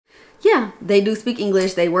yeah, they do speak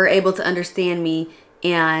English. They were able to understand me,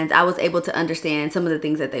 and I was able to understand some of the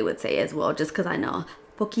things that they would say as well, just because I know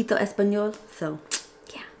poquito español. So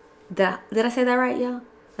yeah, did I say that right, y'all?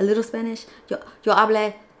 A little Spanish. Yo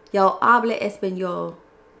hable español.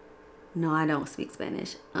 No, I don't speak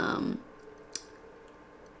Spanish.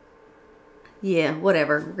 Yeah,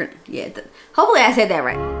 whatever. Yeah, hopefully I said that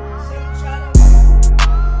right.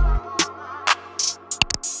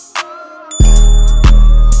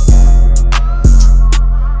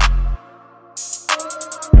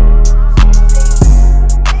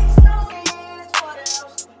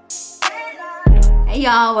 Hey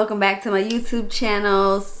y'all, welcome back to my YouTube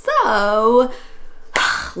channel. So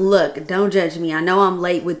look, don't judge me. I know I'm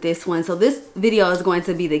late with this one. So this video is going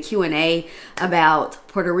to be the Q&A about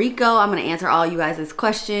Puerto Rico. I'm going to answer all you guys'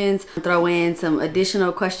 questions, throw in some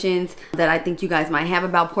additional questions that I think you guys might have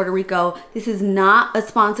about Puerto Rico. This is not a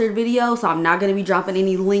sponsored video, so I'm not going to be dropping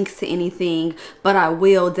any links to anything, but I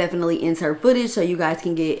will definitely insert footage so you guys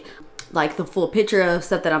can get like the full picture of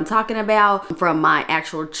stuff that I'm talking about from my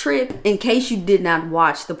actual trip. In case you did not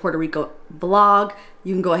watch the Puerto Rico vlog,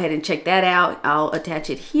 you can go ahead and check that out. I'll attach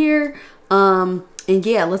it here. And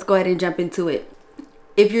yeah, let's go ahead and jump into it.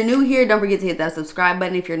 If you're new here, don't forget to hit that subscribe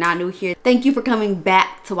button. If you're not new here, thank you for coming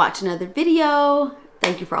back to watch another video.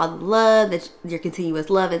 Thank you for all the love, your continuous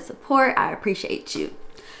love and support. I appreciate you.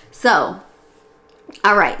 So,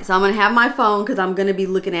 all right, so I'm gonna have my phone because I'm gonna be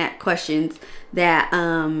looking at questions that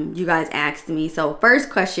you guys asked me. So first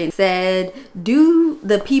question said, do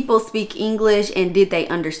the people speak English and did they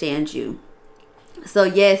understand you? So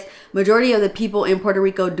yes, majority of the people in Puerto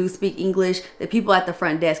Rico do speak English. The people at the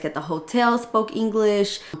front desk at the hotel spoke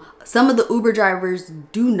English. Some of the Uber drivers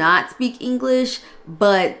do not speak English,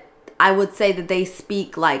 but I would say that they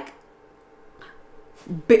speak like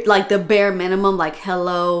the bare minimum, like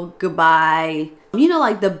hello, goodbye. You know,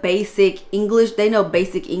 like the basic English. They know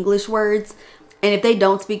basic English words. And if they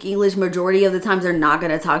don't speak English, majority of the times they're not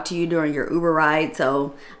going to talk to you during your Uber ride.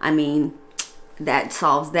 So, I mean, that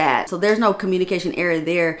solves that. So there's no communication error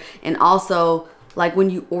there. And also, like when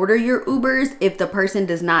you order your Ubers, if the person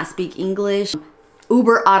does not speak English,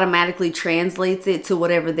 Uber automatically translates it to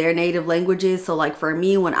whatever their native language is. So like for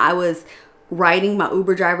me, when I was writing my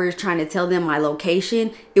Uber drivers, trying to tell them my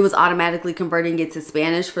location, it was automatically converting it to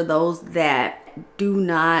Spanish for those that do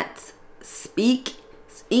not speak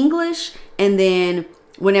English. And then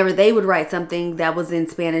whenever they would write something that was in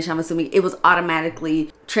Spanish, I'm assuming it was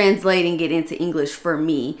automatically translating it into English for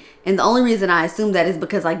me. And the only reason I assume that is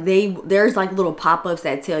because like there's like little pop-ups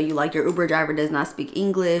that tell you like your Uber driver does not speak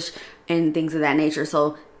English and things of that nature.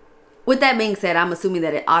 So with that being said, I'm assuming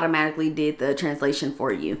that it automatically did the translation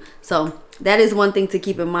for you. So that is one thing to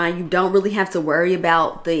keep in mind. You don't really have to worry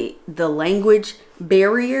about the language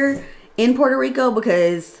barrier in Puerto Rico,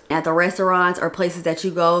 because at the restaurants or places that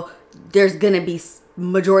you go, there's gonna be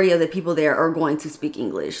majority of the people there are going to speak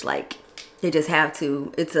English. Like they just have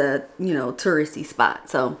to. It's a, you know, touristy spot.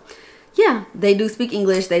 So yeah, they do speak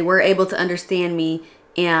English. They were able to understand me,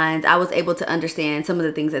 and I was able to understand some of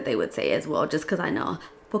the things that they would say as well, just because I know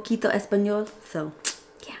poquito español. So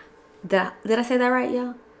yeah, did I say that right,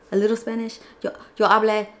 y'all? A little Spanish. Yo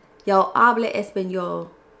hable español.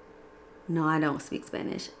 No, I don't speak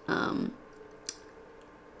Spanish.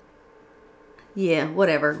 Yeah,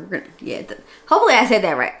 whatever. Yeah, hopefully I said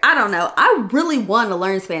that right. I don't know. I really want to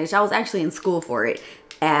learn Spanish. I was actually in school for it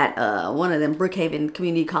at one of them Brookhaven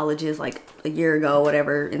community colleges like a year ago,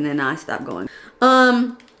 whatever, and then I stopped going.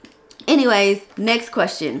 Anyways, next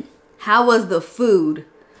question. How was the food?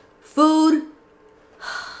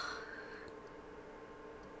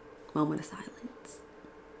 Moment of silence.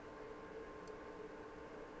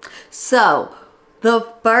 So the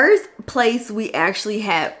first place we actually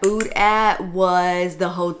had food at was the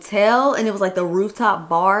hotel, and it was like the rooftop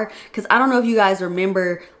bar. Because I don't know if you guys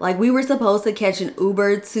remember, like we were supposed to catch an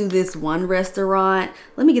Uber to this one restaurant.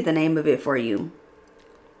 Let me get the name of it for you,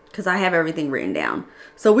 because I have everything written down.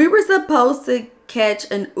 So we were supposed to catch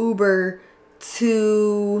an Uber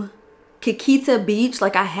to 𝐾𝐾𝑠𝑎 Beach.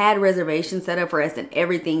 Like I had reservations set up for us and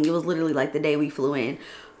everything. It was literally like the day we flew in.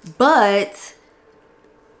 But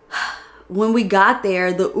when we got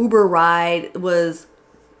there, the Uber ride was,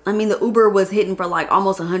 I mean, the Uber was hitting for like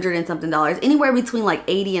almost $100 and something, anywhere between like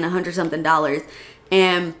 $80 and $100 something.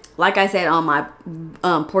 And like I said on my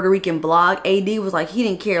Puerto Rican blog, AD was like, he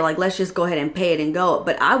didn't care, like let's just go ahead and pay it and go.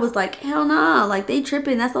 But I was like, hell nah, like they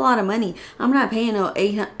tripping, that's a lot of money. I'm not paying no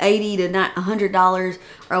 $80 to $100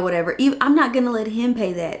 or whatever. I'm not gonna let him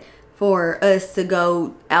pay that for us to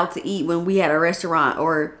go out to eat when we had a restaurant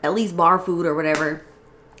or at least bar food or whatever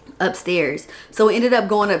upstairs. So we ended up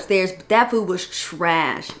going upstairs, but that food was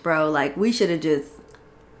trash, bro. Like, we should have just,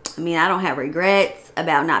 I mean, I don't have regrets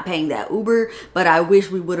about not paying that Uber, but I wish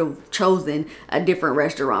we would have chosen a different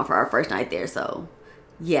restaurant for our first night there. So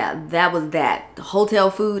yeah, that was that. The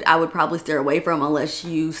hotel food I would probably steer away from unless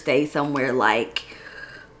you stay somewhere like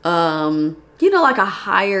you know, like a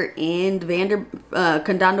higher end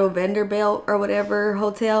Condado Vanderbilt or whatever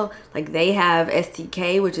hotel. Like, they have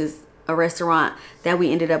STK, which is a restaurant that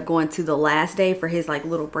we ended up going to the last day for his like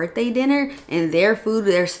little birthday dinner, and their food,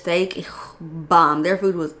 their steak, bomb. Their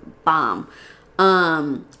food was bomb.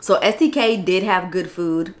 So STK did have good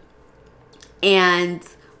food. And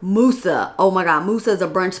𝐿𝒾𝒻𝑒𝓈𝓉𝓎, oh my god, 𝐿𝒾𝒻𝑒𝓈𝓉𝓎 is a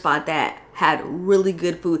brunch spot that had really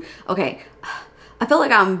good food. Okay, I feel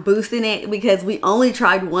like I'm boosting it because we only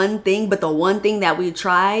tried one thing, but the one thing that we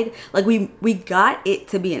tried, like we got it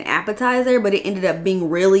to be an appetizer, but it ended up being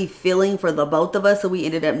really filling for the both of us, so we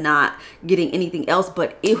ended up not getting anything else,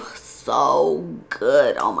 but it was so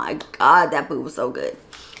good. Oh my god, that food was so good.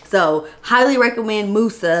 So highly recommend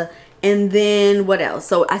𝐿𝒾𝒻𝓈𝓉𝓎. And then what else?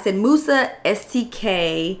 So I said 𝐿𝒾𝒻𝓈𝓉𝓎,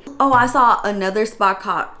 STK. Oh, I saw another spot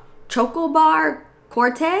called Choco Bar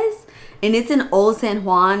Cortez, and it's in Old San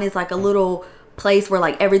Juan. It's like a little place where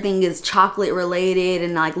like everything is chocolate related,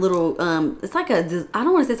 and like little it's like a, I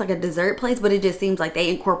don't want to say it's like a dessert place, but it just seems like they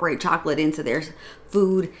incorporate chocolate into their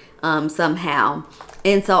food somehow.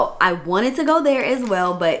 And so I wanted to go there as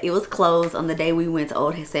well, but it was closed on the day we went to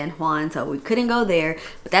Old San Juan, so we couldn't go there.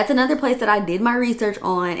 But that's another place that I did my research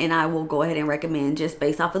on, and I will go ahead and recommend just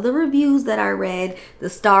based off of the reviews that I read, the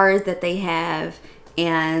stars that they have,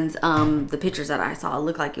 and the pictures that I saw. It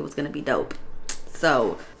looked like it was gonna be dope.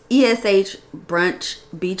 So ESH Brunch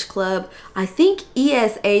Beach Club. I think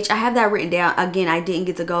ESH, I have that written down. Again, I didn't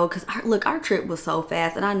get to go because look, our trip was so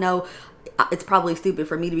fast, and I know it's probably stupid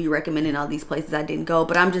for me to be recommending all these places I didn't go,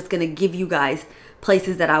 but I'm just gonna give you guys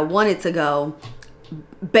places that I wanted to go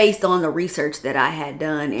based on the research that I had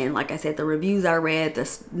done, and like I said, the reviews I read, the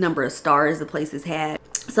number of stars the places had.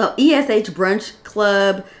 So ESH Brunch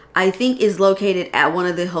Club, I think, is located at one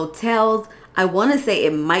of the hotels. I want to say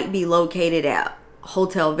it might be located at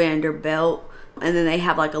Hotel Vanderbilt, and then they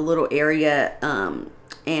have like a little area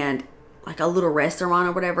and like a little restaurant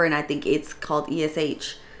or whatever, and I think it's called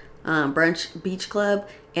ESH Brunch Beach Club.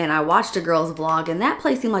 And I watched a girl's vlog, and that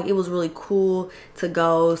place seemed like it was really cool to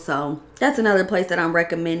go, so that's another place that I'm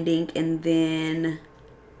recommending. And then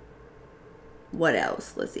what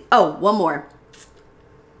else? Let's see. Oh, one more.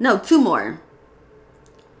 No, two more.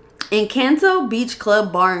 Encanto Beach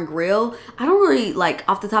Club Bar and Grill. I don't really, like,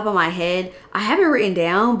 off the top of my head, I have it written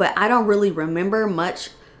down, but I don't really remember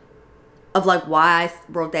much of like why I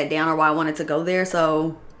wrote that down or why I wanted to go there.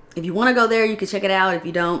 So if you want to go there, you can check it out. If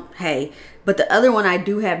you don't, hey. But the other one I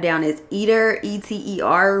do have down is Eater,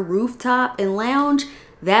 ETER Rooftop and Lounge.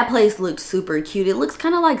 That place looks super cute. It looks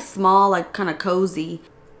kind of like small, like kind of cozy.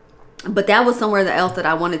 But that was somewhere else that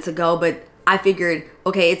I wanted to go. But I figured,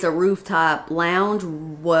 okay, it's a rooftop lounge.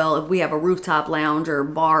 Well, if we have a rooftop lounge or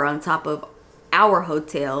bar on top of our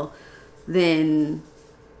hotel, then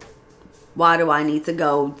why do I need to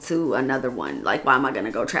go to another one? Like, why am I going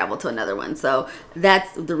to go travel to another one? So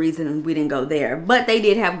that's the reason we didn't go there. But they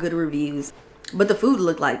did have good reviews. But the food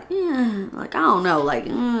looked like, like, I don't know. Like,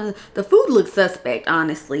 the food looked suspect,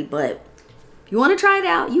 honestly. But if you want to try it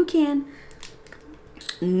out, you can.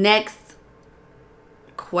 Next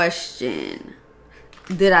question.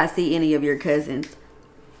 Did I see any of your cousins?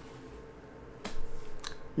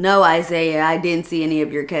 No, Isaiah, I didn't see any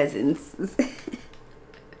of your cousins.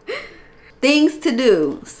 Things to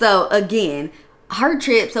do. So again, our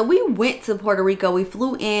trip, so we went to Puerto Rico. We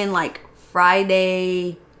flew in like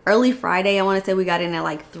Friday, early Friday. I want to say we got in at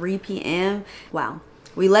like 3 p.m. Wow.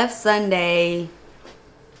 We left Sunday,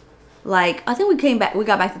 like, I think we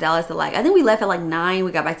got back to Dallas at like, I think we left at like 9.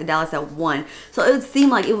 We got back to Dallas at 1. So it seemed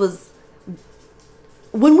like it was,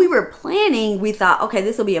 when we were planning, we thought, okay,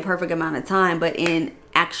 this will be a perfect amount of time. But in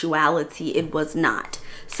actuality, it was not.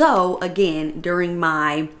 So again, during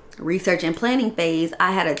my research and planning phase,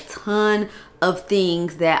 I had a ton of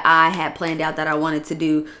things that I had planned out that I wanted to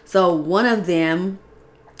do. So one of them,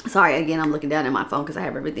 sorry, again, I'm looking down at my phone because I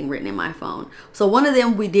have everything written in my phone. So one of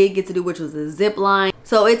them we did get to do, which was a zip line.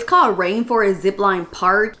 So it's called Rainforest Zip Line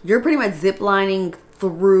Park. You're pretty much zip lining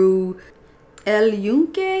through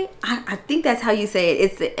𝐿𝒾𝒻𝑒𝓈𝓉𝓎. I think that's how you say it.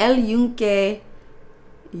 It's the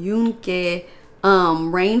𝐿𝒾𝒻𝑒𝓈𝓉𝓎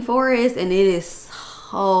rainforest, and it is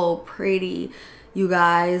so pretty, you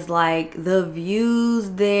guys. Like, the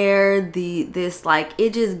views there, this like,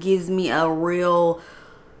 it just gives me a real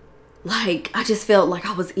like, I just felt like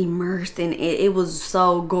I was immersed in it. It was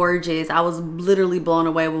so gorgeous. I was literally blown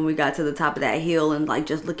away when we got to the top of that hill and like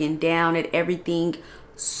just looking down at everything.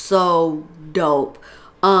 So dope.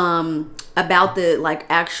 About the like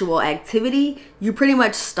actual activity, you pretty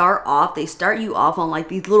much start off, they start you off on like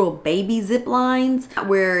these little baby zip lines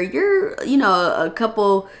where you're, you know, a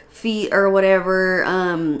couple feet or whatever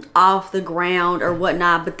off the ground or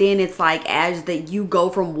whatnot, but then it's like as that you go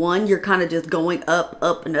from one, you're kind of just going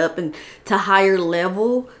up and to higher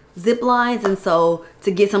level zip lines. And so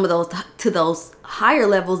to get some of those to those higher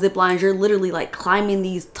level zip lines, you're literally like climbing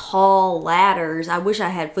these tall ladders. I wish I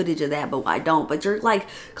had footage of that, but I don't. But you're like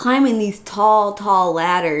climbing these tall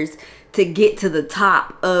ladders to get to the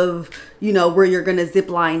top of, you know, where you're gonna zip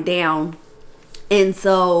line down. And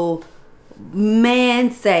so,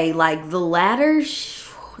 man, say like the ladders,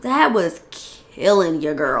 that was killing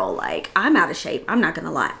your girl. Like, I'm out of shape, I'm not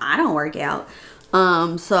gonna lie, I don't work out.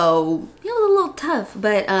 So it was a little tough,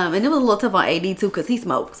 but and it was a little tough on AD too, because he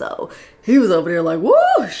smoked. So he was over there like,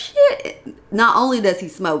 whoa, shit. Not only does he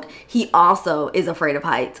smoke, he also is afraid of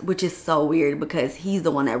heights, which is so weird because he's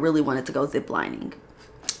the one that really wanted to go zip lining.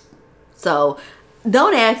 So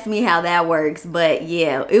don't ask me how that works, but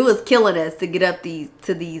yeah, it was killing us to get up these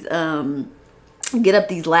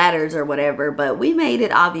ladders or whatever, but we made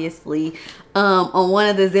it, obviously. On one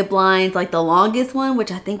of the zip lines, like the longest one,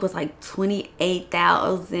 which I think was like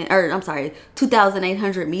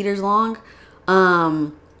 2,800 meters long,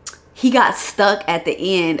 he got stuck at the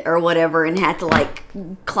end or whatever and had to like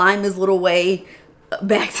climb his little way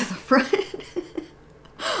back to the front.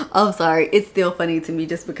 I'm sorry, it's still funny to me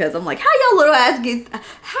just because I'm like, how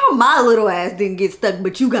my little ass didn't get stuck,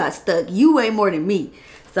 but you got stuck. You weigh more than me.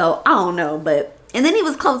 So I don't know, but and then he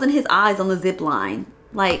was closing his eyes on the zip line.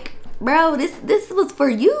 Like, bro, this was for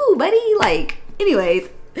you, buddy. Like, anyways.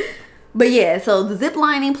 But yeah, so the zip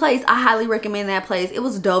lining place, I highly recommend that place. It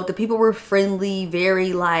was dope. The people were friendly,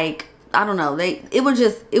 very like, I don't know. It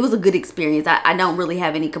was a good experience. I don't really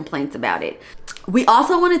have any complaints about it. We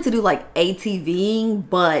also wanted to do like ATVing,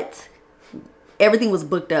 but everything was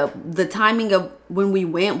booked up. The timing of when we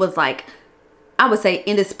went was like, I would say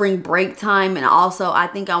into spring break time, and also I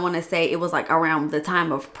think I want to say it was like around the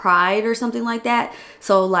time of Pride or something like that.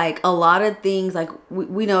 So like a lot of things, like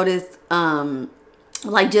we noticed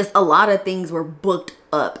like just a lot of things were booked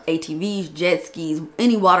up. ATVs, jet skis,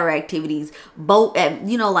 any water activities, boat,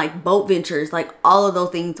 you know, like boat ventures, like all of those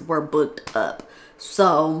things were booked up.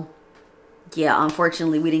 So yeah,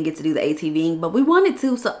 unfortunately we didn't get to do the ATVing, but we wanted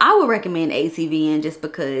to. So I would recommend ATVing just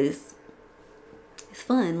because it's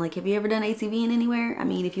fun. Like, have you ever done ATVing anywhere? I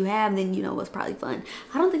mean, if you have, then you know it's probably fun.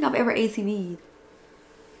 I don't think I've ever ATV'd.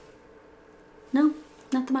 No,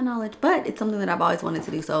 not to my knowledge, but it's something that I've always wanted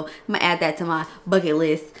to do. So I'm gonna add that to my bucket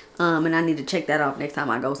list, and I need to check that off next time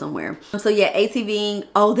I go somewhere. So yeah, ATVing.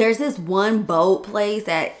 Oh, there's this one boat place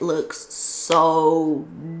that looks so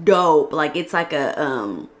dope. Like, it's like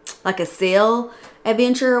a sail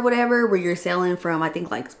adventure or whatever, where you're sailing from, I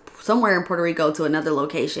think, like somewhere in Puerto Rico to another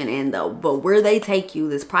location, and but where they take you,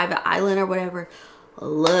 this private island or whatever,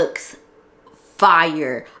 looks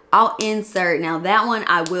fire. I'll insert, now that one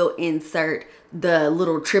I will insert the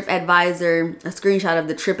little TripAdvisor, a screenshot of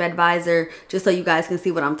the TripAdvisor, just so you guys can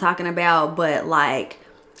see what I'm talking about. But like,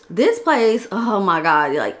 this place, oh my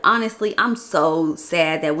god, like honestly, I'm so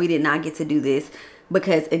sad that we did not get to do this,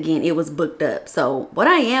 because again, it was booked up. So what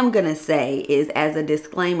I am gonna say is, as a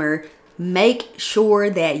disclaimer, make sure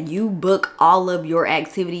that you book all of your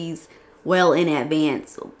activities well in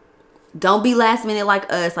advance. Don't be last minute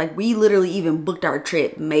like us. Like, we literally even booked our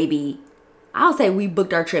trip maybe, I'll say we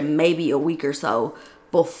booked our trip maybe a week or so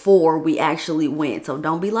before we actually went. So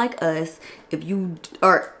don't be like us. If you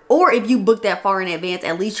or if you book that far in advance,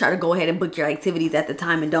 at least try to go ahead and book your activities at the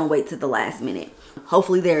time and don't wait to the last minute.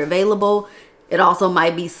 Hopefully they're available. It also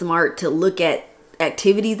might be smart to look at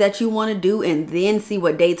activities that you want to do and then see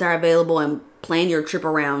what dates are available and plan your trip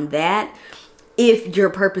around that, if your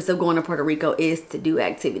purpose of going to Puerto Rico is to do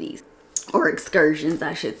activities or excursions,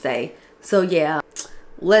 I should say. So yeah,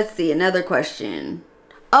 let's see, another question.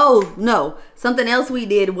 Oh no, something else we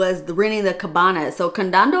did was renting the cabana. So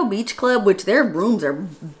Condado Beach Club, which their rooms are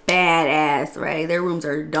badass, right? Their rooms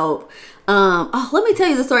are dope. Oh, let me tell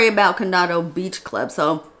you the story about Condado Beach Club.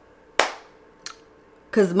 So,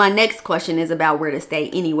 because my next question is about where to stay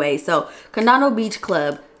anyway. So Condado Beach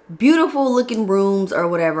Club, beautiful looking rooms or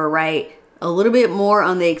whatever, right? A little bit more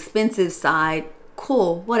on the expensive side.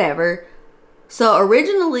 Cool, whatever. So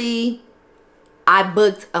originally I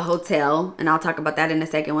booked a hotel, and I'll talk about that in a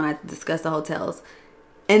second when I discuss the hotels.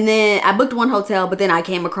 And then I booked one hotel, but then I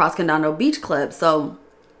came across Condado Beach Club. So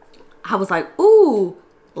I was like, ooh,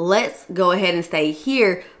 let's go ahead and stay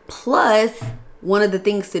here. Plus, one of the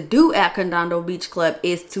things to do at Condado Beach Club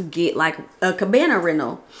is to get like a cabana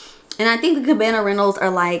rental. And I think the cabana rentals are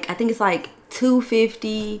like, I think it's like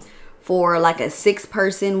 $250 for like a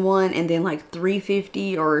 6-person one, and then like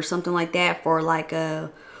 $350 or something like that for like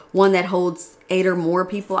a one that holds 8 or more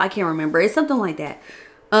people. I can't remember. It's something like that.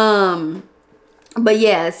 But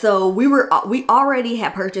yeah, so we already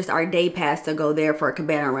had purchased our day pass to go there for a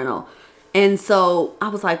cabana rental. And so I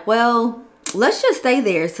was like, well, let's just stay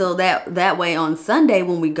there, so that way on Sunday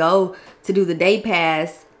when we go to do the day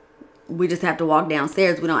pass, we just have to walk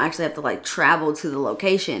downstairs. We don't actually have to like travel to the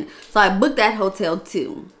location. So I booked that hotel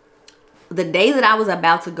too. The day that I was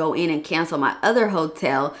about to go in and cancel my other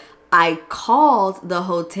hotel, I called the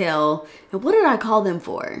hotel. And what did I call them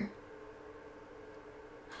for?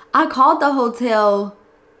 I called the hotel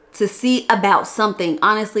to see about something.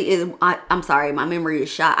 Honestly, I'm sorry, my memory is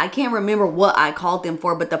shot. I can't remember what I called them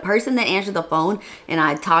for, but the person that answered the phone and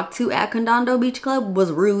I talked to at Condado Beach Club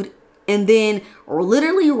was rude. And then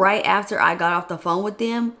literally right after I got off the phone with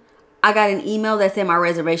them, I got an email that said my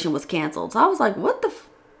reservation was canceled. So I was like, what the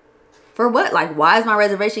for what? Like, why is my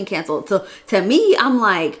reservation canceled? So to me, I'm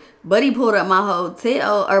like, buddy pulled up my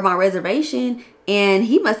hotel or my reservation and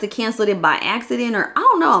he must have canceled it by accident, or I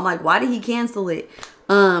don't know. I'm like, why did he cancel it?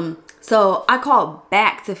 So I called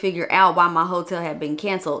back to figure out why my hotel had been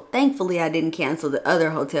canceled. Thankfully, I didn't cancel the other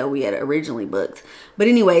hotel we had originally booked. But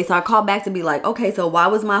anyway, so I called back to be like, okay, so why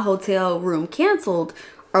was my hotel room canceled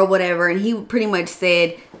or whatever? And he pretty much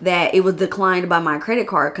said that it was declined by my credit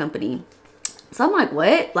card company. So I'm like,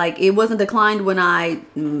 what? Like, it wasn't declined when I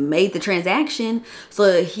made the transaction.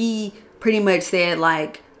 So he pretty much said,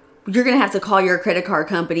 like, you're going to have to call your credit card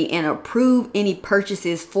company and approve any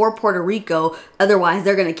purchases for Puerto Rico. Otherwise,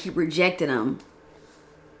 they're going to keep rejecting them.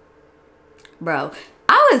 Bro,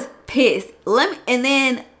 I was pissed. And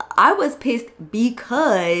then I was pissed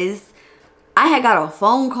because I had got a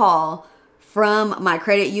phone call from my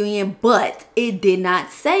credit union, but it did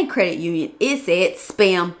not say credit union. It said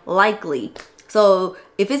spam likely. So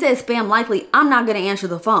if it says spam likely, I'm not going to answer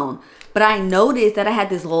the phone. But I noticed that I had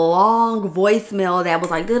this long voicemail that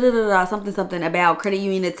was like something about credit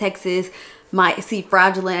union of Texas might see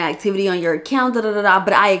fraudulent activity on your account,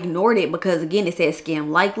 but I ignored it because, again, it says scam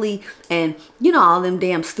likely. And you know, all them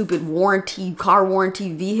damn stupid warranty, car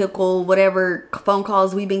warranty, vehicle, whatever phone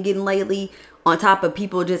calls we've been getting lately, on top of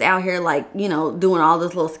people just out here, like, you know, doing all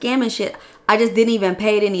this little scamming shit. I just didn't even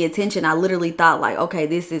pay it any attention. I literally thought like, okay,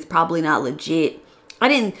 this is probably not legit.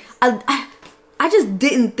 I just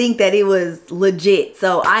didn't think that it was legit.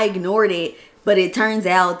 So I ignored it. But it turns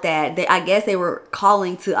out that I guess they were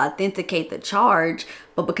calling to authenticate the charge.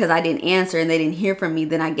 But because I didn't answer and they didn't hear from me,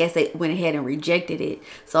 then I guess they went ahead and rejected it.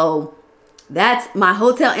 So my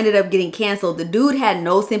hotel ended up getting canceled. The dude had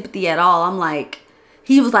no sympathy at all. I'm like,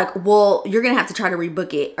 he was like, well, you're going to have to try to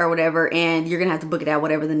rebook it or whatever. And you're going to have to book it at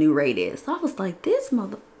whatever the new rate is. So I was like, this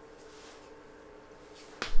mother.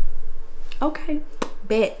 Okay,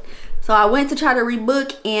 bet. So I went to try to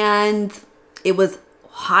rebook and it was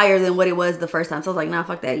higher than what it was the first time. So I was like, nah,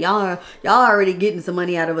 fuck that. Y'all already getting some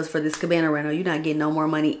money out of us for this cabana rental. You're not getting no more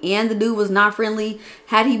money. And the dude was not friendly.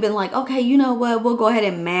 Had he been like, okay, you know what? We'll go ahead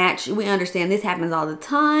and match. We understand this happens all the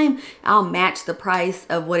time. I'll match the price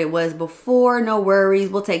of what it was before. No worries.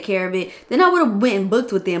 We'll take care of it. Then I would have went and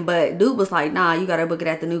booked with them. But dude was like, nah, you got to book it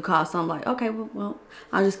at the new cost. So I'm like, okay, well,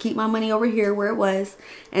 I'll just keep my money over here where it was.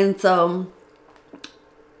 And so,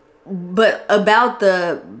 but about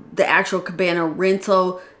the actual cabana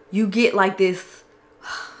rental, you get like this.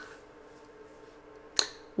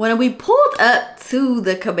 When we pulled up to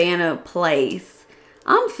the cabana place,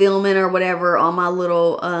 I'm filming or whatever on my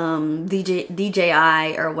little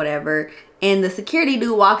DJI or whatever, and the security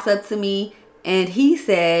dude walks up to me and he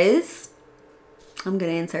says, I'm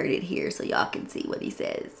gonna insert it here so y'all can see what he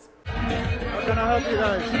says. How can I help you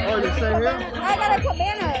guys? Oh, you stay here?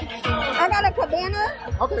 I got a cabana.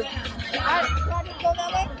 Okay. Try to go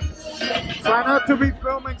that way. Try not to be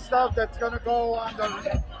filming stuff that's gonna go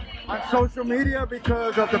on social media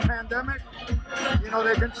because of the pandemic. You know,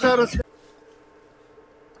 they can shut us down.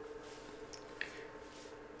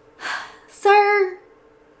 Sir,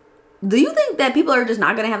 do you think that people are just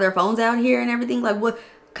not gonna have their phones out here and everything? Like, what?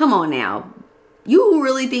 Come on now. You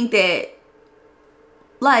really think that,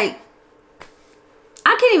 like,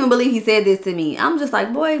 I can't even believe he said this to me. I'm just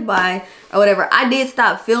like, boy, bye, or whatever. I did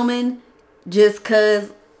stop filming just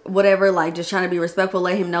cause whatever, like, just trying to be respectful,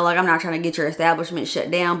 let him know, like, I'm not trying to get your establishment shut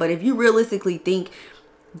down. But if you realistically think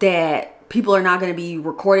that people are not going to be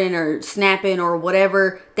recording or snapping or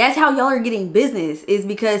whatever, that's how y'all are getting business, is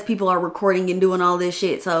because people are recording and doing all this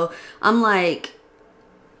shit. So I'm like,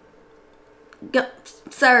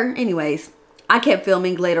 sir. Anyways, I kept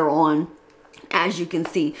filming later on, as you can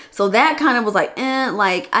see. So that kind of was like,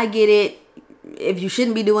 like, I get it. If you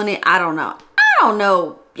shouldn't be doing it, I don't know. I don't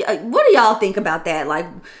know. What do y'all think about that? Like,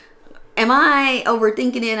 am I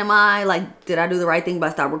overthinking it? Am I like, did I do the right thing by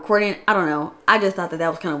stop recording? I don't know. I just thought that that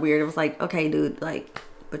was kind of weird. It was like, okay, dude, like,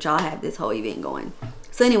 but y'all have this whole event going.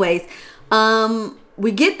 So anyways,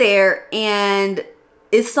 we get there and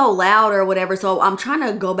it's so loud or whatever. So I'm trying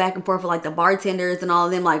to go back and forth with like the bartenders and all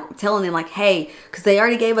of them, like telling them like, hey, because they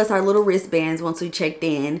already gave us our little wristbands once we checked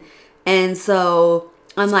in. And so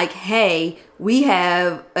I'm like, hey, we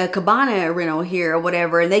have a cabana rental here or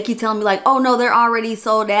whatever. And they keep telling me like, oh no, they're already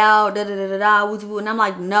sold out. Da, da, da, da, da. And I'm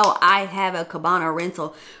like, no, I have a cabana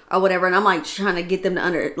rental or whatever. And I'm like trying to get them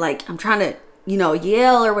to I'm trying to, you know,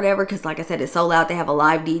 yell or whatever. Cause like I said, it's so loud. They have a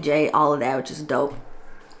live DJ, all of that, which is dope.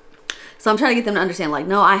 So I'm trying to get them to understand like,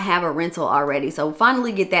 no, I have a rental already. So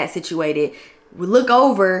finally get that situated. We look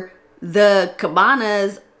over, the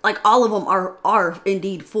cabanas, like all of them are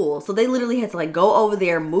indeed full. So they literally had to like go over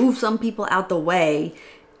there, move some people out the way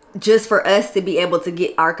just for us to be able to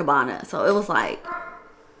get our cabana. So it was like,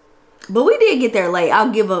 but we did get there late.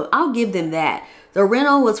 I'll give them that. The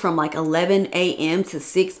rental was from like 11 a.m. to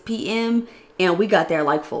 6 p.m. and we got there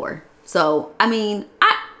like 4. So, I mean,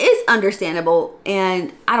 it's understandable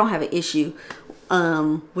and I don't have an issue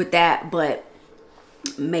with that, but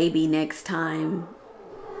maybe next time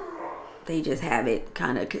they just have it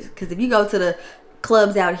kind of, because if you go to the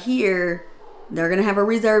clubs out here, they're gonna have a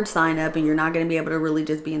reserved sign up and you're not gonna be able to really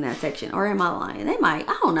just be in that section. Or am I lying? They might,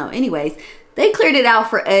 I don't know. Anyways, they cleared it out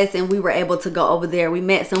for us and we were able to go over there. We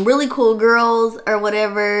met some really cool girls or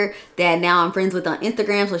whatever that now I'm friends with on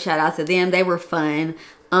Instagram, so shout out to them. They were fun,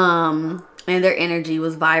 and their energy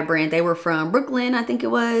was vibrant. They were from Brooklyn, I think it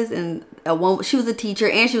was, and she was a teacher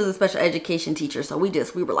and she was a special education teacher, so we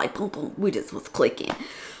were like boom boom, we just was clicking.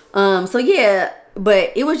 So yeah,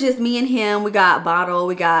 but it was just me and him. We got a bottle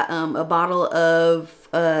of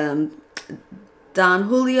Don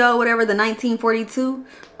Julio, whatever, the 1942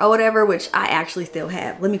 or whatever, which I actually still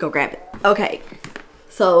have. Let me go grab it. Okay,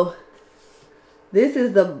 so this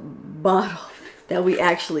is the bottle that we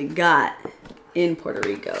actually got in Puerto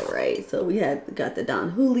Rico, right? So we got the Don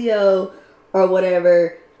Julio or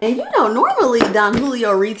whatever. And you know, normally Don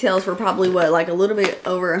Julio retails for probably what, like a little bit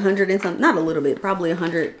over 100 and something, not a little bit, probably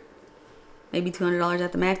 100, maybe $200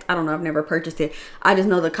 at the max. I don't know, I've never purchased it. I just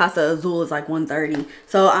know the Casa Azul is like 130.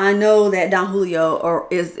 So I know that Don Julio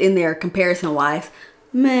is in there comparison wise.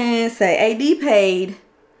 Man, say AD paid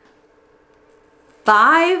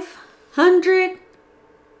 $500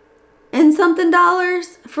 and something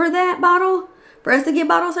for that bottle, for us to get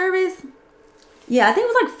bottle service. Yeah, I think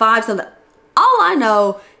it was like 5 something. All I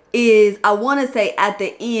know is I want to say at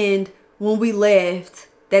the end when we left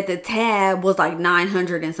that the tab was like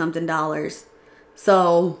 $900 and something.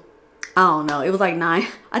 So I don't know. It was like I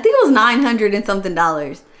think it was $900 and something.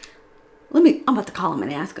 I'm about to call him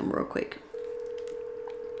and ask him real quick.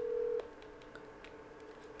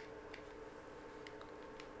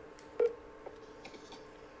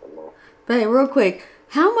 But hey, real quick,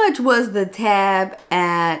 how much was the tab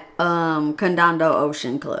at Condado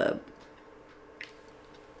Ocean Club?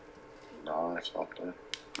 Something.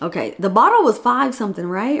 Okay, the bottle was 5 something,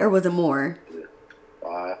 right? Or was it more? Yeah,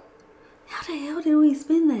 5. How the hell did we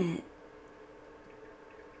spend that?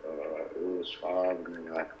 It was 5 and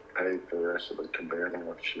then I paid the rest of the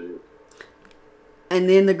cabana shit. And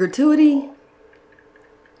then the gratuity?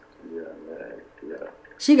 Yeah, man, yeah.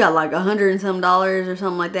 She got like $100 and some or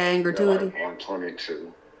something like that in gratuity? Like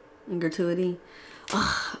 122. In gratuity?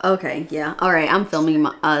 Ugh, okay, yeah. All right, I'm filming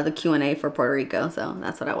the Q&A for Puerto Rico, so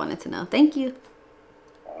that's what I wanted to know. Thank you.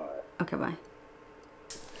 Okay, bye.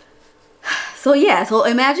 So yeah, so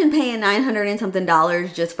imagine paying $900 and something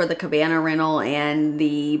just for the cabana rental and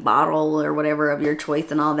the bottle or whatever of your choice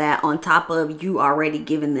and all that, on top of you already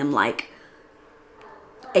giving them like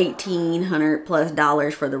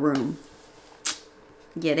 $1,800+ for the room.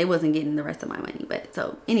 Yeah, they wasn't getting the rest of my money, but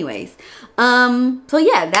so anyways, so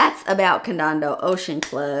yeah, that's about Condado Ocean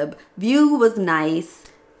Club. View was nice.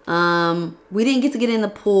 We didn't get to get in the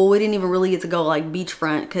pool. We didn't even really get to go like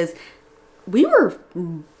beachfront because we were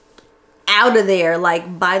out of there.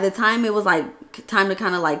 Like by the time it was like time to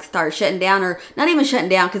kind of like start shutting down, or not even shutting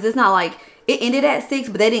down, because it's not like it ended at 6,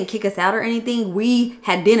 but they didn't kick us out or anything. We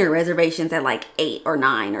had dinner reservations at like 8 or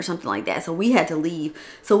 9 or something like that. So we had to leave.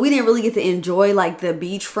 So we didn't really get to enjoy like the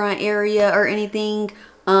beachfront area or anything.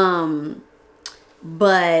 But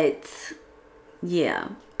yeah,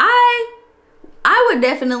 I would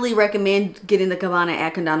definitely recommend getting the cabana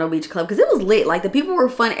at Condado Beach Club because it was lit. Like, the people were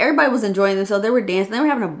fun. Everybody was enjoying themselves. They were dancing. They were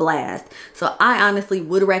having a blast. So I honestly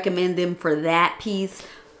would recommend them for that piece.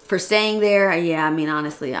 For staying there, yeah, I mean,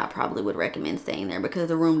 honestly, I probably would recommend staying there because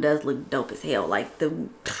the room does look dope as hell. Like,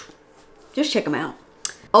 just check them out.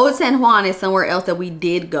 Old San Juan is somewhere else that we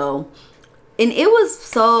did go. And it was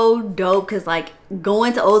so dope because, like,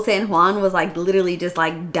 going to Old San Juan was, like, literally just,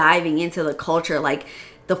 like, diving into the culture. Like,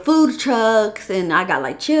 the food trucks, and I got,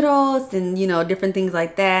 like, churros and, you know, different things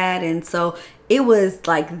like that. And so it was,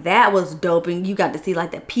 like, that was dope. And you got to see,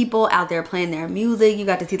 like, the people out there playing their music. You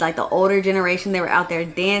got to see, like, the older generation. They were out there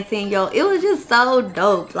dancing. Yo, it was just so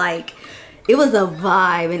dope. Like, it was a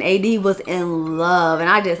vibe. And AD was in love. And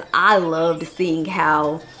I loved seeing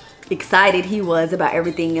how excited he was about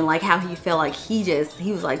everything and like how he felt like he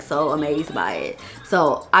was like so amazed by it.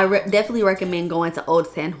 So I definitely recommend going to Old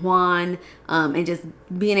San Juan and just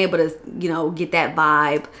being able to, you know, get that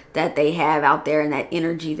vibe that they have out there and that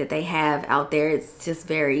energy that they have out there. It's just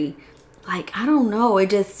very, like, I don't know, it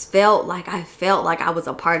just felt like I was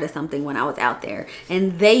a part of something when I was out there.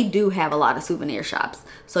 And they do have a lot of souvenir shops,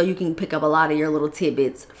 so you can pick up a lot of your little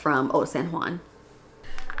tidbits from Old San Juan.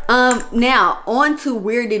 Now on to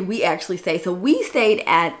where did we actually stay. So we stayed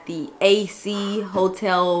at the AC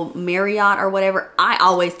Hotel Marriott or whatever. I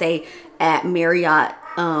always stay at Marriott.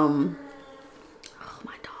 Oh,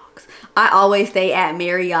 my dogs. I always stay at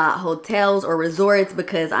Marriott hotels or resorts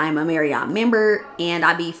because I'm a Marriott member and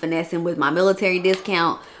I be finessing with my military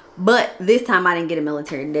discount. But this time I didn't get a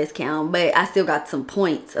military discount, but I still got some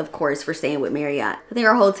points, of course, for staying with Marriott. I think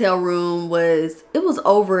our hotel room was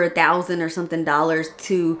over $1,000 or something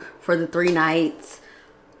for the 3 nights.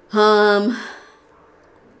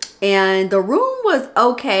 And the room was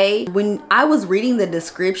okay. When I was reading the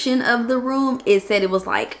description of the room, it said it was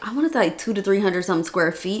like, I want to say like 200 to 300 something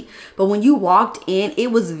square feet. But when you walked in,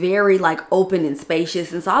 it was very like open and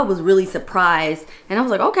spacious. And so I was really surprised. And I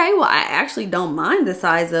was like, okay, well, I actually don't mind the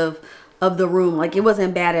size of the room. Like, it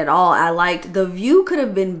wasn't bad at all. I liked the view, could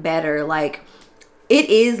have been better. Like, it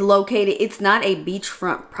is located, it's not a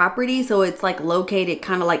beachfront property. So it's like located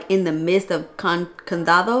kind of like in the midst of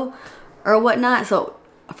Condado or whatnot. So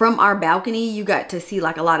from our balcony, you got to see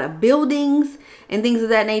like a lot of buildings and things of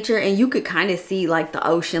that nature, and you could kind of see like the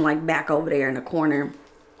ocean like back over there in the corner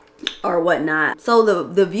or whatnot. So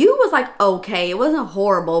the view was like okay, it wasn't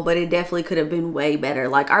horrible, but it definitely could have been way better.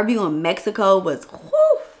 Like, our view in Mexico was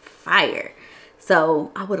fire,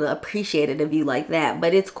 so I would have appreciated a view like that,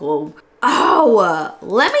 but it's cool. Oh,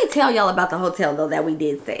 let me tell y'all about the hotel though that we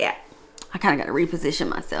did stay at. I kind of got to reposition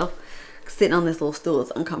myself. Sitting on this little stool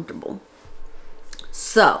is uncomfortable.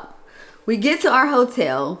 So we get to our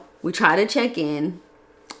hotel, we try to check in,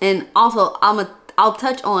 and also I'll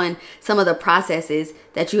touch on some of the processes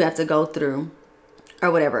that you have to go through or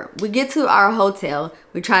whatever. We get to our hotel,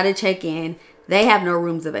 we try to check in, they have no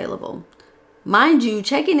rooms available. Mind you,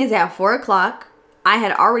 check-in is at 4 o'clock. I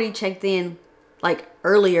had already checked in like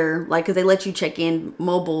earlier, like, because they let you check in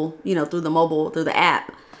mobile, you know, through the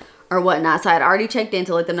app or whatnot. So I had already checked in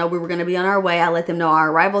to let them know we were going to be on our way. I let them know our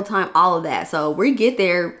arrival time, all of that. So we get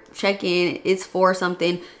there, check in, it's 4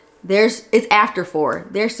 something. It's after 4.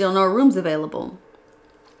 There's still no rooms available.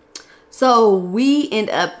 So we end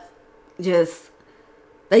up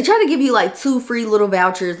they try to give you like 2 free little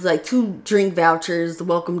vouchers, like 2 drink vouchers,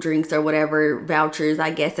 welcome drinks or whatever vouchers,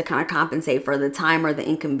 I guess, to kind of compensate for the time or the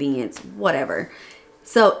inconvenience, whatever.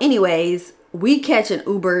 So anyways, we catch an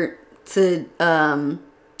Uber to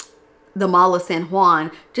the Mall of San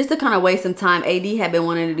Juan just to kind of waste some time. AD had been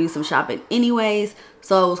wanting to do some shopping anyways,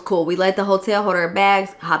 so it was cool. We let the hotel hold our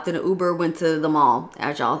bags, hopped in an Uber, went to the mall.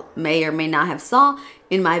 As y'all may or may not have saw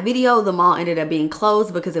in my video, the mall ended up being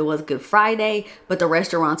closed because it was Good Friday, but the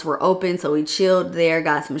restaurants were open, so we chilled there,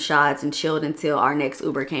 got some shots, and chilled until our next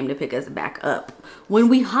Uber came to pick us back up. When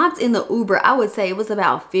we hopped in the Uber, I would say it was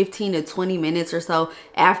about 15 to 20 minutes or so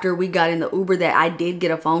after we got in the Uber that I did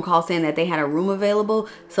get a phone call saying that they had a room available.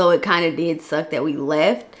 So it kind of did suck that we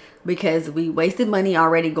left because we wasted money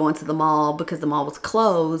already going to the mall because the mall was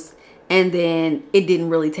closed, and then it didn't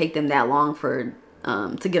really take them that long for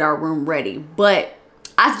to get our room ready. But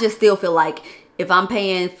I just still feel like if I'm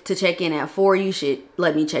paying to check in at 4, you should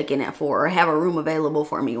let me check in at 4 or have a room available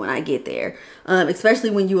for me when I get there.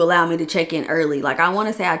 Especially when you allow me to check in early. Like, I want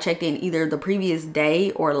to say I checked in either the previous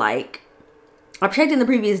day or like I checked in the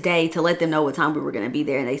previous day to let them know what time we were going to be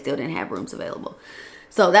there, and they still didn't have rooms available.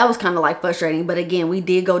 So that was kind of like frustrating. But again, we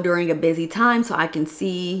did go during a busy time, so I can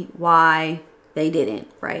see why they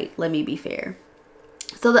didn't, right? Let me be fair.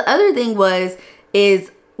 So the other thing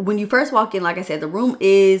is when you first walk in, like I said, the room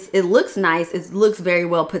it looks nice. It looks very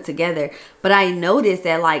well put together. But I noticed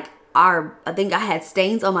that like I think I had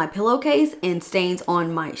stains on my pillowcase and stains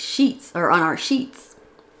on my sheets, or on our sheets.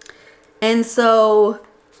 And so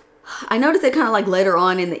I noticed it kind of like later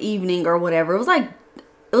on in the evening or whatever. It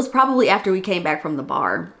was probably after we came back from the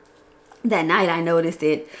bar that night I noticed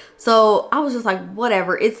it. So I was just like,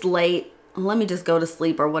 whatever, it's late. Let me just go to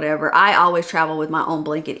sleep or whatever. I always travel with my own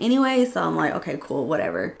blanket anyway. So I'm like, okay, cool,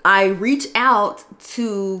 whatever. I reach out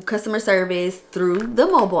to customer service through the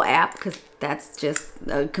mobile app because that's just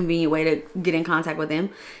a convenient way to get in contact with them.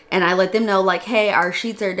 And I let them know like, hey, our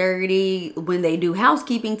sheets are dirty. When they do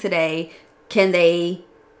housekeeping today, can they,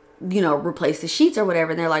 you know, replace the sheets or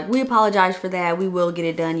whatever? And they're like, we apologize for that. We will get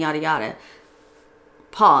it done, yada, yada.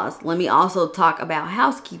 Pause. Let me also talk about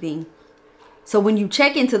housekeeping. So when you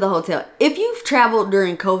check into the hotel, if you've traveled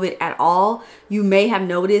during COVID at all, you may have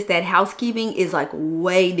noticed that housekeeping is like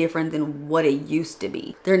way different than what it used to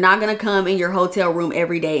be. They're not going to come in your hotel room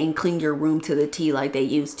every day and clean your room to the T like they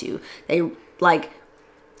used to.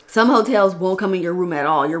 Some hotels won't come in your room at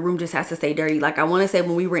all. Your room just has to stay dirty. Like I want to say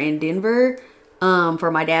when we were in Denver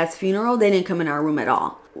for my dad's funeral, they didn't come in our room at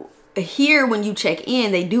all. Here, when you check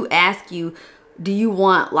in, they do ask you, do you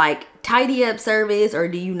want like tidy up service or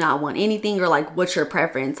do you not want anything, or like what's your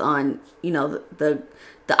preference on, you know, the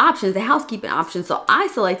options, the housekeeping options. So I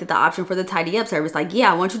selected the option for the tidy up service. Like,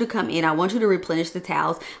 yeah, I want you to come in, I want you to replenish the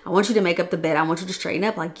towels, I want you to make up the bed, I want you to straighten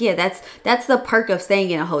up. Like, yeah, that's the perk of staying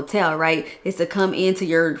in a hotel, right? Is to come into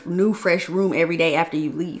your new fresh room every day after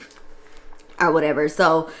you leave or whatever.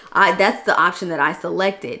 So that's the option that I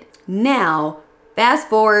selected. Now fast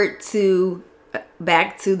forward to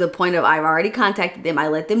back to the point of I've already contacted them. I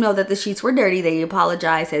let them know that the sheets were dirty. They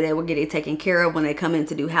apologized, said they will get it taken care of when they come in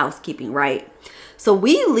to do housekeeping, right? So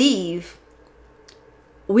we leave,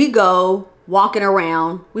 we go walking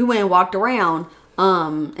around. We went and walked around,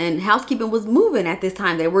 and housekeeping was moving at this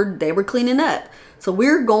time. They were cleaning up. So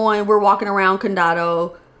we're walking around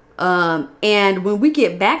Condado, and when we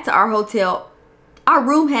get back to our hotel, our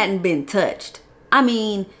room hadn't been touched. I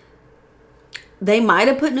mean, they might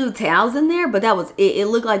have put new towels in there, but that was it. It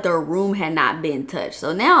looked like the room had not been touched.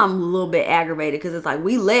 So now I'm a little bit aggravated because it's like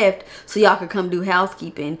we left so y'all could come do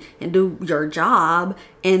housekeeping and do your job,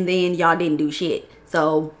 and then y'all didn't do shit.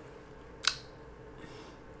 So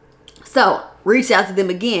reached out to them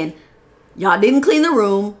again. Y'all didn't clean the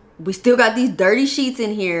room. We still got these dirty sheets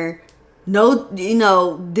in here. No, you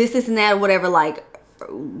know, this and that, whatever. Like,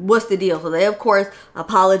 what's the deal? So they, of course,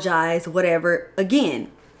 apologize, whatever.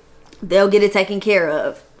 Again, they'll get it taken care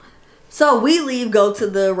of. So we leave, go to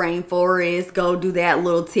the rainforest, go do that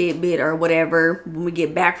little tidbit or whatever. When we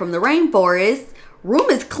get back from the rainforest, room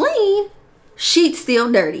is clean, sheets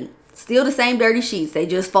still dirty. Still the same dirty sheets. They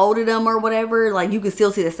just folded them or whatever. Like, you can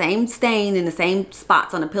still see the same stain in the same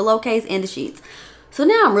spots on the pillowcase and the sheets. So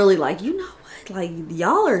now I'm really like, you know what? Like,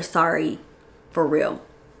 y'all are sorry for real.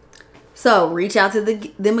 So reach out to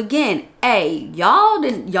them again. Hey,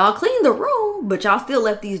 y'all cleaned the room, but y'all still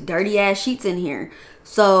left these dirty ass sheets in here.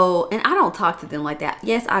 So, and I don't talk to them like that.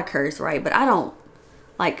 Yes, I curse, right? But I don't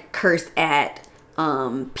like curse at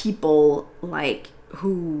people like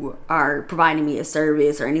who are providing me a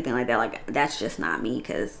service or anything like that. Like, that's just not me,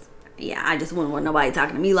 because yeah, I just wouldn't want nobody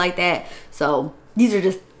talking to me like that. So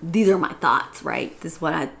these are my thoughts, right? This is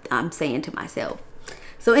what I'm saying to myself.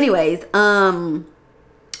 So anyways,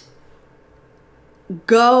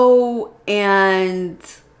 go and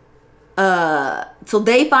so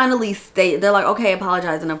they finally they're like, okay,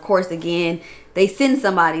 apologize. And of course, again, they send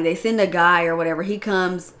somebody, they send a guy or whatever. He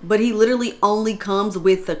comes, but he literally only comes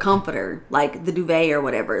with the comforter, like the duvet or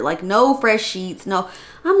whatever. Like, no fresh sheets, no.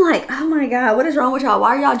 I'm like, oh my God, what is wrong with y'all?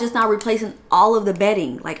 Why are y'all just not replacing all of the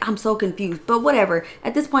bedding? Like, I'm so confused. But whatever.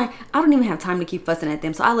 At this point, I don't even have time to keep fussing at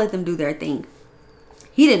them. So I let them do their thing.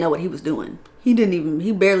 He didn't know what he was doing. He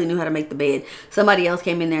barely knew how to make the bed. Somebody else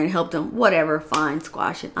came in there and helped him. Whatever, fine,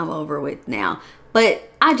 squash it. I'm over with now.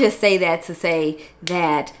 But I just say that to say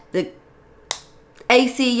that the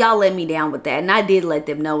AC, y'all let me down with that. And I did let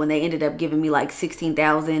them know, and they ended up giving me like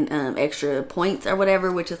 16,000 extra points or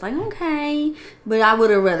whatever, which is like, okay. But I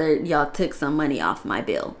would have rather y'all took some money off my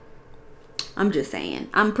bill. I'm just saying.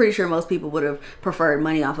 I'm pretty sure most people would have preferred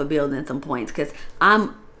money off a bill than some points, because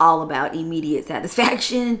I'm all about immediate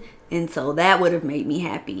satisfaction. And so that would have made me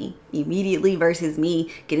happy immediately versus me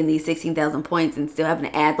getting these 16,000 points and still having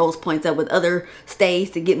to add those points up with other stays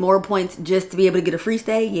to get more points just to be able to get a free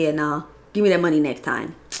stay. Yeah, nah. Give me that money next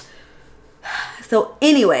time. So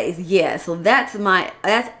anyways, yeah. So that's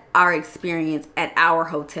our experience at our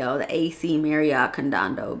hotel, the AC Marriott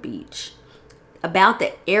Condado Beach. about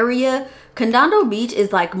the area, ∫ Beach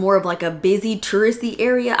is like more of like a busy touristy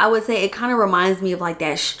area. I would say it kind of reminds me of like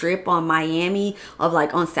that strip on Miami, of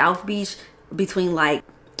like on South Beach between like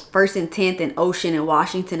 1st and 10th and Ocean and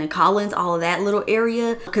Washington and Collins, all of that little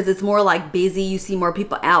area, because it's more like busy. You see more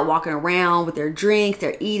people out walking around with their drinks,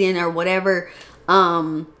 they're eating or whatever.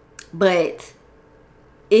 But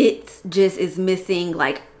it just is missing,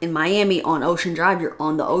 like in Miami on Ocean Drive, you're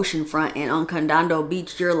on the ocean front, and on ∫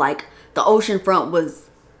 Beach, you're like, the ocean front was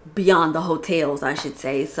beyond the hotels, I should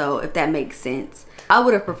say. So if that makes sense, I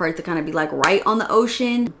would have preferred to kind of be like right on the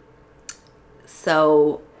ocean.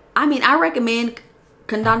 So I mean, I recommend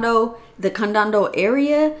the ∫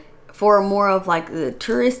 area for more of like the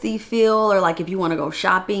touristy feel, or like if you want to go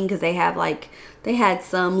shopping, because they have like, they had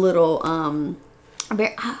some little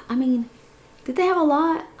I mean, did they have a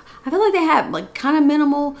lot? I feel like they had like kind of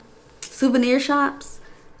minimal souvenir shops.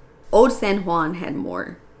 Old San Juan had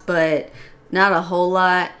more, but not a whole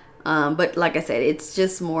lot. But like I said, it's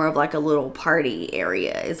just more of like a little party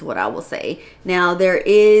area is what I will say. Now there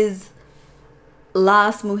is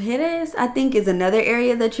Las Mujeres, I think, is another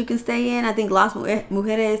area that you can stay in. I think Las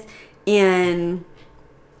Mujeres and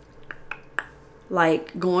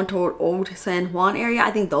like going toward Old San Juan area,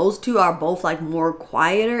 I think those two are both like more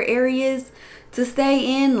quieter areas to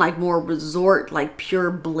stay in, like more resort, like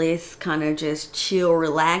pure bliss, kind of just chill,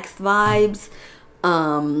 relaxed vibes.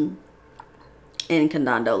 And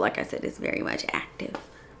 ∫, like I said, is very much active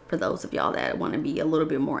for those of y'all that want to be a little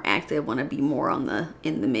bit more active, want to be more on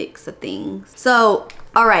in the mix of things. So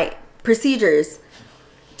all right, procedures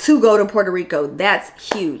to go to Puerto Rico,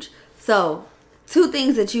 that's huge. So 2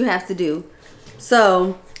 things that you have to do.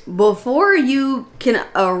 So before you can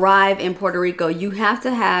arrive in Puerto Rico, you have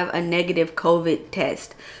to have a negative COVID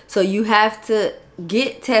test. So you have to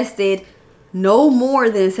get tested no more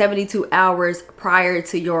than 72 hours prior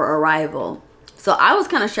to your arrival. So I was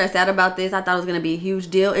kind of stressed out about this. I thought it was going to be a huge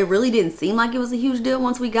deal. It really didn't seem like it was a huge deal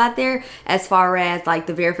once we got there, as far as like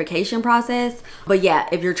the verification process. But yeah,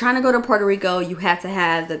 if you're trying to go to Puerto Rico, you have to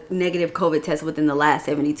have the negative COVID test within the last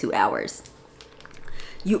 72 hours.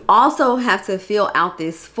 You also have to fill out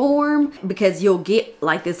this form, because you'll get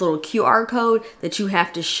like this little QR code that you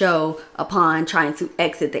have to show upon trying to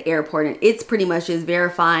exit the airport. And it's pretty much just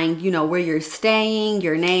verifying, you know, where you're staying,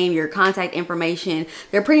 your name, your contact information.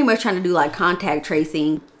 They're pretty much trying to do like contact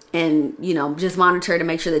tracing and, you know, just monitor to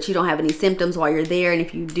make sure that you don't have any symptoms while you're there. And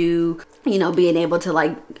if you do, you know, being able to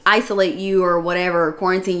like isolate you or whatever, or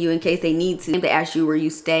quarantine you in case they need to. They ask you where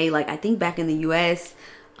you stay. Like I think back in the US,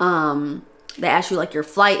 they ask you like your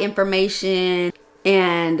flight information,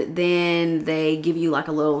 and then they give you like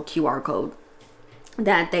a little QR code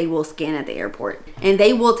that they will scan at the airport. And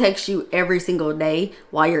they will text you every single day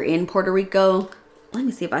while you're in Puerto Rico. Let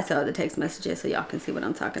me see if I saw the text messages so y'all can see what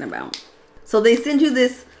I'm talking about. So they send you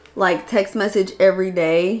this like text message every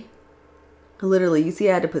day. Literally, you see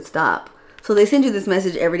I had to put stop. So they send you this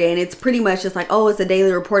message every day, and it's pretty much just like, oh, it's a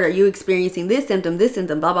daily report. Are you experiencing this symptom,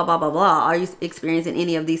 blah, blah, blah, blah, blah. Are you experiencing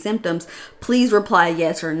any of these symptoms? Please reply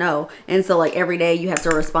yes or no. And so like every day you have to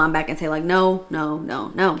respond back and say like, no, no, no,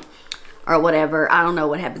 no, or whatever. I don't know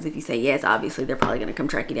what happens if you say yes. Obviously, they're probably going to come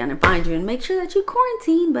track you down and find you and make sure that you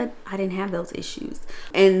quarantine, but I didn't have those issues.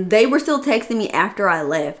 And they were still texting me after I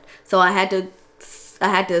left. So I had to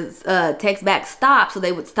text back stop, so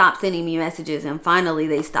they would stop sending me messages, and finally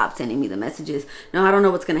they stopped sending me the messages. Now I don't know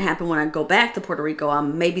what's going to happen when I go back to Puerto Rico.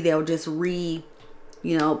 Maybe they'll just put me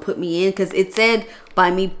in, because it said by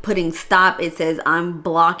me putting stop, it says I'm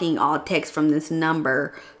blocking all text from this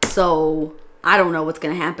number. So I don't know what's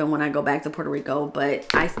going to happen when I go back to Puerto Rico, but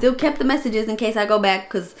I still kept the messages in case I go back,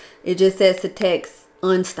 because it just says to text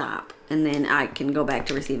unstop, and then I can go back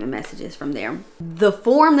to receiving messages from there. The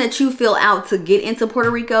form that you fill out to get into Puerto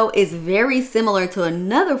Rico is very similar to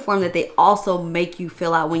another form that they also make you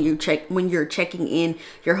fill out when you're checking in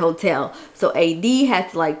your hotel. So AD had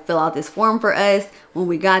to like fill out this form for us when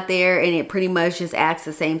we got there, and it pretty much just asks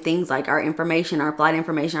the same things, like our information, our flight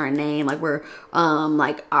information, our name, like we're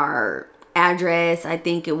like our address, I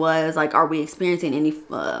think it was, like are we experiencing any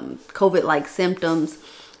COVID like symptoms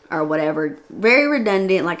or whatever. Very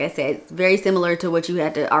redundant. Like I said, very similar to what you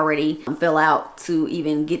had to already fill out to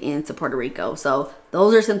even get into Puerto Rico. So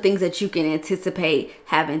those are some things that you can anticipate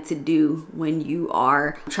having to do when you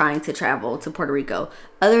are trying to travel to Puerto Rico.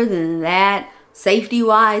 Other than that, safety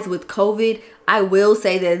wise with COVID, I will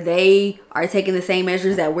say that they are taking the same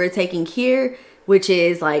measures that we're taking here, which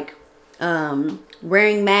is like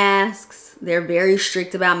wearing masks. They're very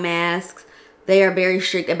strict about masks. They are very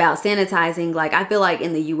strict about sanitizing. Like I feel like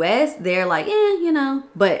in the US, they're like, you know,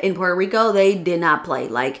 but in Puerto Rico, they did not play.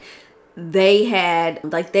 Like they had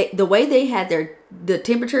like the way they had the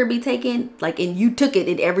temperature be taken, like, and you took it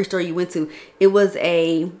in every store you went to. It was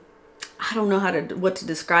I don't know what to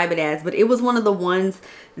describe it as, but it was one of the ones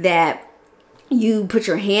that you put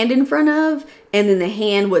your hand in front of, and then the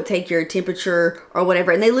hand would take your temperature or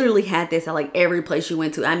whatever. And they literally had this at like every place you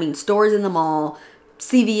went to. I mean, stores in the mall,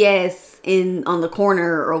 CVS on the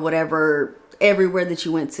corner or whatever, everywhere that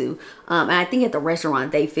you went to. And I think at the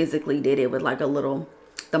restaurant they physically did it with like a little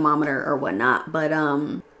thermometer or whatnot. But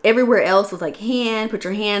everywhere else was like put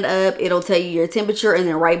your hand up, it'll tell you your temperature, and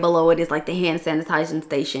then right below it is like the hand sanitizing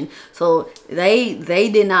station. So they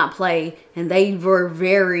did not play, and they were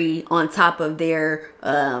very on top of their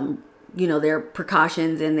you know, their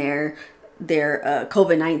precautions and their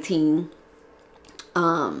COVID-19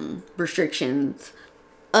 restrictions.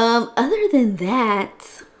 Other than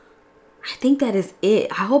that, I think that is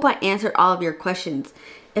it. I hope I answered all of your questions.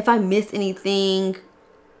 If I missed anything,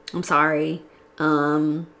 I'm sorry.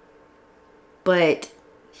 But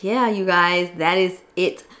yeah, you guys, that is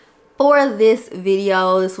it for this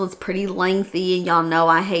video. This one's pretty lengthy, and y'all know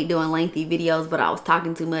I hate doing lengthy videos, but I was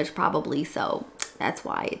talking too much probably, so that's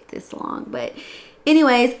why it's this long. But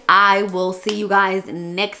anyways, I will see you guys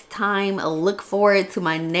next time. Look forward to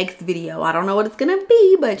my next video. I don't know what it's gonna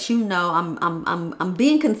be, but you know, I'm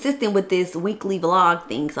being consistent with this weekly vlog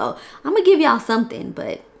thing, so I'm gonna give y'all something.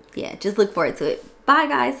 But yeah, just look forward to it. Bye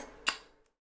guys.